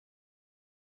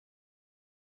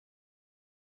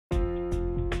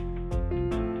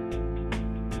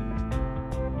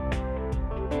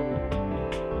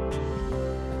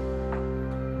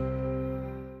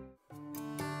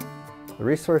The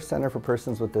Resource Center for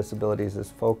Persons with Disabilities is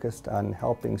focused on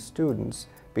helping students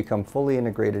become fully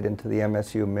integrated into the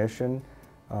MSU mission,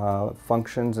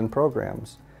 functions, and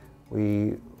programs.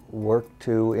 We work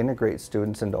to integrate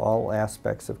students into all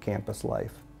aspects of campus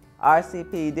life.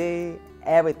 Rcpd,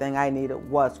 everything I needed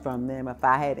was from them. If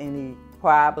I had any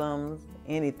problems,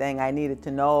 anything I needed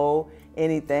to know,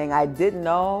 anything I didn't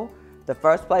know, the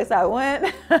first place I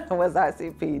went was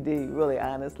Rcpd, really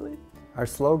honestly. Our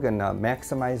slogan,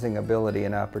 maximizing ability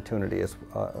and opportunity, is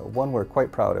one we're quite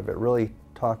proud of. It really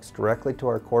talks directly to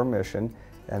our core mission,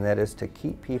 and that is to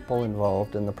keep people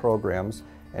involved in the programs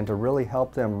and to really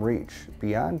help them reach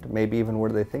beyond maybe even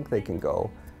where they think they can go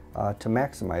to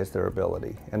maximize their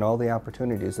ability and all the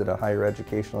opportunities that a higher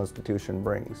educational institution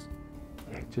brings.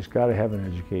 You just got to have an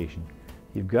education.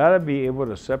 You've got to be able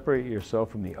to separate yourself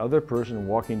from the other person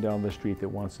walking down the street that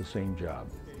wants the same job.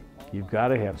 You've got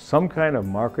to have some kind of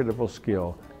marketable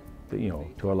skill that,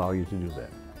 to allow you to do that.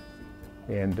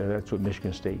 And that's what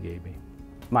Michigan State gave me.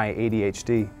 My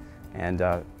ADHD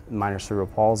and minor cerebral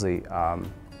palsy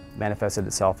manifested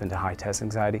itself into high test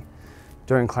anxiety.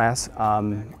 During class,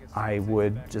 I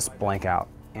would just blank out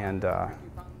and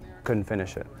couldn't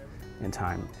finish it in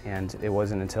time. And it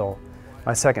wasn't until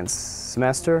my second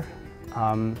semester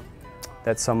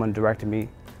that someone directed me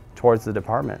towards the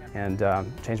department and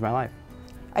changed my life.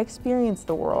 I experience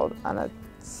the world on a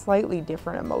slightly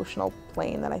different emotional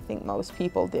plane than I think most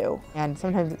people do. And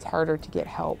sometimes it's harder to get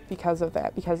help because of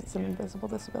that, because it's an invisible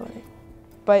disability.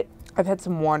 But I've had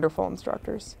some wonderful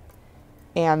instructors,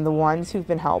 and the ones who've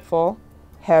been helpful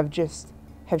have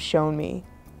shown me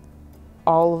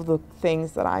all of the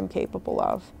things that I'm capable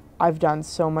of. I've done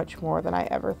so much more than I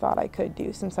ever thought I could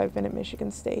do since I've been at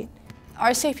Michigan State.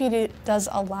 Rcpd does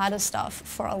a lot of stuff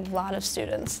for a lot of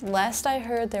students. Last I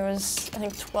heard, there was, I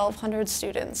think, 1,200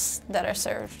 students that are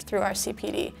served through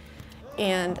Rcpd.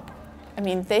 And, I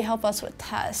mean, they help us with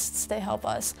tests, they help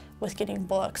us with getting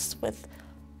books, with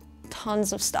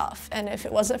tons of stuff. And if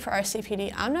it wasn't for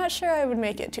Rcpd, I'm not sure I would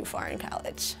make it too far in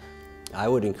college. I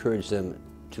would encourage them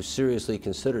to seriously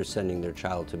consider sending their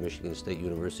child to Michigan State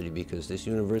University, because this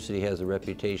university has a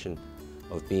reputation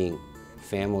of being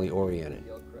family-oriented.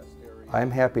 I'm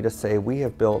happy to say we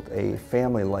have built a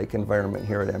family-like environment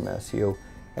here at MSU,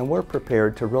 and we're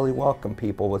prepared to really welcome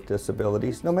people with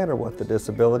disabilities, no matter what the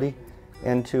disability,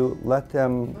 and to let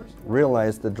them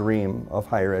realize the dream of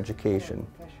higher education.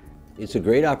 It's a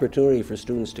great opportunity for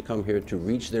students to come here to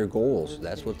reach their goals.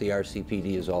 That's what the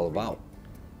Rcpd is all about,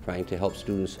 trying to help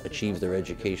students achieve their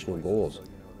educational goals.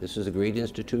 This is a great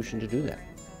institution to do that.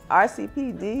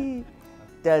 Rcpd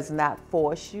does not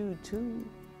force you to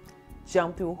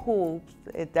jump through hoops.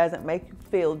 It doesn't make you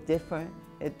feel different.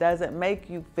 It doesn't make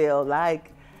you feel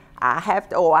like I have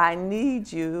to, or I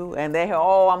need you, and they,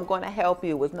 oh, I'm going to help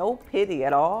you, with no pity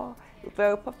at all. You're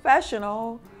very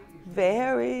professional,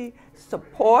 very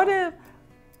supportive,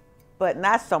 but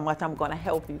not so much I'm going to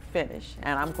help you finish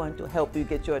and I'm going to help you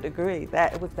get your degree.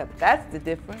 That's the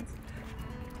difference.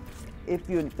 If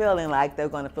you're feeling like they're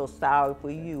going to feel sorry for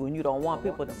you and you don't want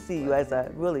people to see you as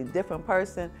a really different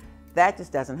person, that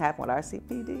just doesn't happen with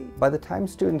Rcpd. By the time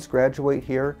students graduate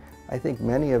here, I think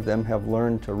many of them have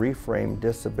learned to reframe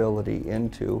disability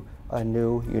into a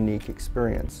new, unique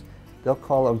experience. They'll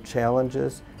call them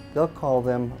challenges, they'll call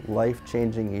them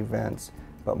life-changing events,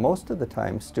 but most of the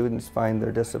time students find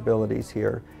their disabilities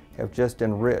here have just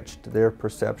enriched their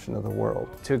perception of the world.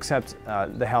 To accept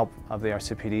the help of the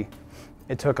Rcpd,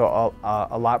 it took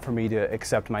a lot for me to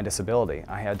accept my disability.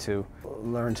 I had to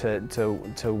learn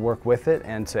to work with it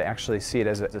and to actually see it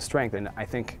as a strength. And I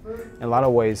think in a lot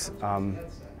of ways,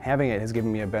 having it has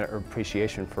given me a better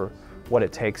appreciation for what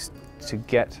it takes to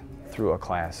get through a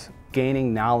class.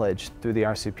 Gaining knowledge through the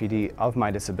Rcpd of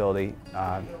my disability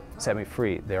set me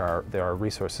free. There are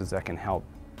resources that can help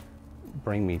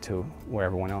bring me to where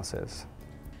everyone else is.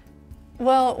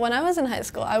 Well, when I was in high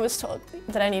school, I was told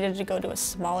that I needed to go to a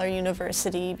smaller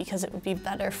university because it would be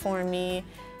better for me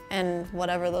and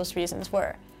whatever those reasons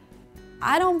were.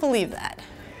 I don't believe that.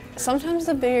 Sometimes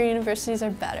the bigger universities are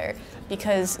better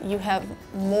because you have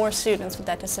more students with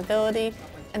that disability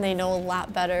and they know a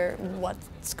lot better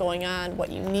what's going on,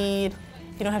 what you need.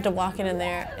 You don't have to walk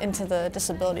into the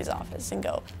disabilities office and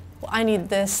go, well, I need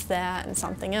this, that, and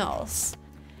something else.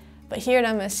 But here at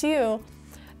MSU,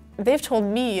 they've told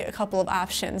me a couple of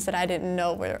options that I didn't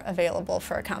know were available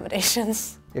for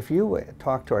accommodations. If you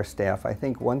talk to our staff, I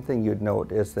think one thing you'd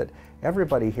note is that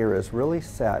everybody here is really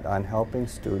set on helping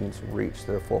students reach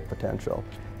their full potential.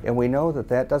 And we know that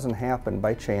that doesn't happen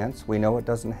by chance. We know it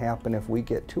doesn't happen if we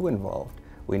get too involved.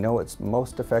 We know it's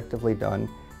most effectively done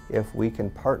if we can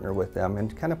partner with them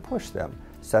and kind of push them,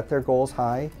 set their goals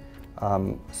high,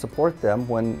 support them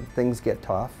when things get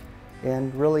tough,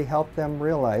 and really help them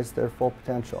realize their full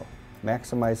potential.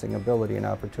 Maximizing ability and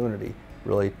opportunity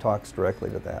really talks directly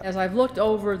to that. As I've looked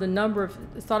over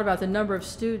thought about the number of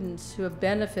students who have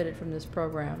benefited from this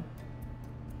program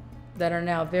that are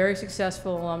now very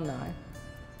successful alumni,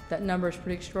 that number is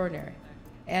pretty extraordinary.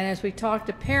 And as we talk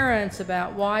to parents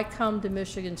about why come to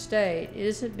Michigan State, it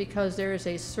isn't because there is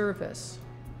a service.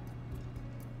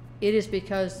 It is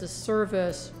because the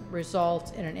service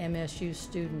results in an MSU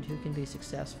student who can be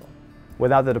successful.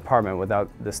 Without the department, without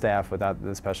the staff, without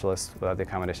the specialists, without the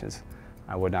accommodations,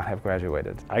 I would not have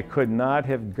graduated. I could not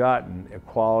have gotten a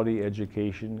quality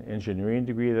education, engineering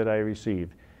degree that I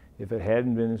received if it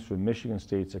hadn't been for Michigan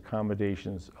State's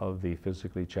accommodations of the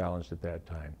physically challenged at that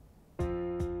time.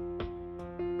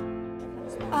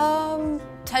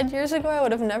 10 years ago, I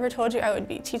would have never told you I would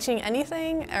be teaching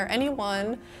anything or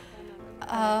anyone,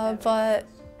 but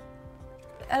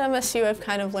at MSU, I've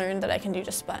kind of learned that I can do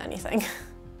just about anything.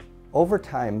 Over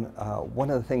time, one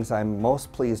of the things I'm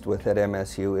most pleased with at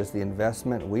MSU is the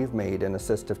investment we've made in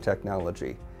assistive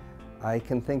technology. I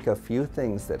can think of few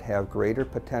things that have greater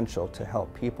potential to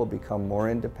help people become more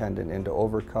independent and to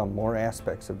overcome more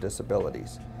aspects of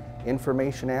disabilities.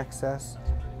 Information access,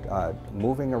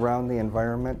 moving around the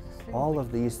environment, all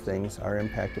of these things are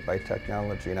impacted by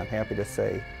technology, and I'm happy to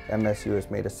say MSU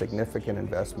has made a significant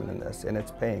investment in this, and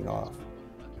it's paying off.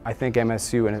 I think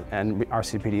MSU and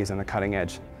Rcpd is on the cutting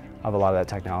edge of a lot of that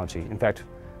technology. In fact,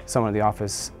 someone in the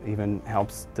office even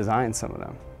helps design some of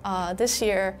them. This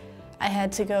year, I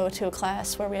had to go to a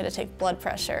class where we had to take blood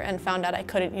pressure and found out I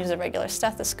couldn't use a regular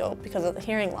stethoscope because of the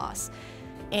hearing loss.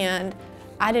 And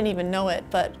I didn't even know it,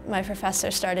 but my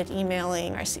professor started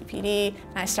emailing Rcpd,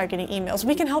 and I started getting emails.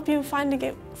 We can help you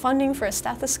get funding for a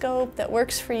stethoscope that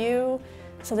works for you.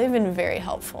 So they've been very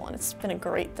helpful, and it's been a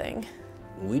great thing.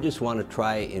 We just want to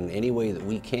try in any way that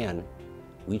we can.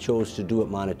 We chose to do it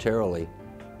monetarily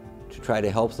to try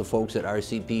to help the folks at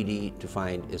Rcpd to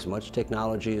find as much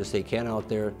technology as they can out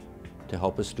there to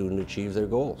help a student achieve their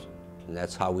goals. And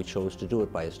that's how we chose to do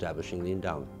it, by establishing the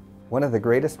endowment. One of the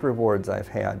greatest rewards I've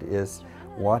had is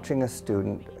watching a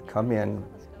student come in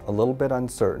a little bit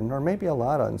uncertain, or maybe a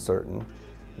lot uncertain,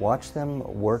 watch them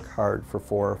work hard for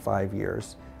 4 or 5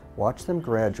 years, watch them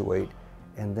graduate,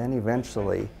 and then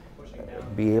eventually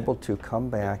be able to come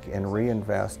back and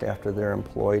reinvest after they're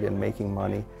employed and making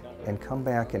money, and come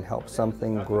back and help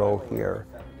something grow here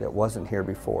that wasn't here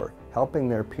before, helping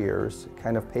their peers,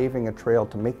 kind of paving a trail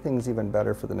to make things even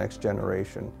better for the next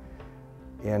generation.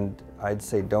 And I'd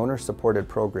say donor-supported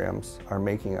programs are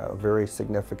making a very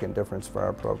significant difference for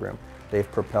our program.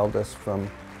 They've propelled us from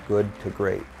good to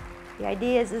great. The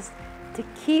idea is to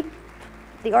keep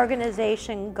the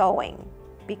organization going,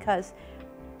 because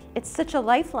it's such a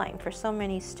lifeline for so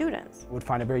many students. I would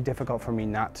find it very difficult for me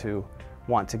not to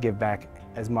want to give back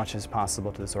as much as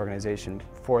possible to this organization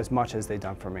for as much as they've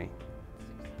done for me.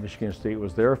 Michigan State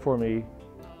was there for me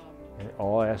in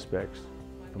all aspects,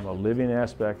 from a living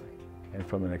aspect and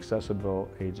from an accessible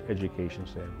education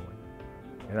standpoint.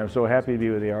 And I'm so happy to be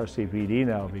with the Rcpd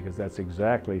now, because that's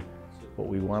exactly what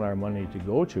we want our money to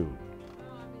go to.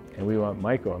 And we want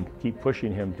Michael, and keep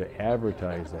pushing him to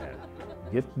advertise that.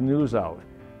 Get the news out.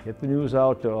 Get the news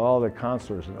out to all the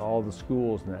counselors and all the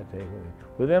schools and that type of thing,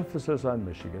 with emphasis on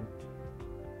Michigan,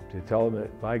 to tell them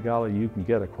that, by golly, you can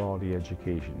get a quality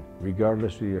education,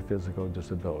 regardless of your physical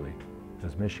disability,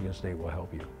 because Michigan State will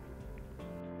help you.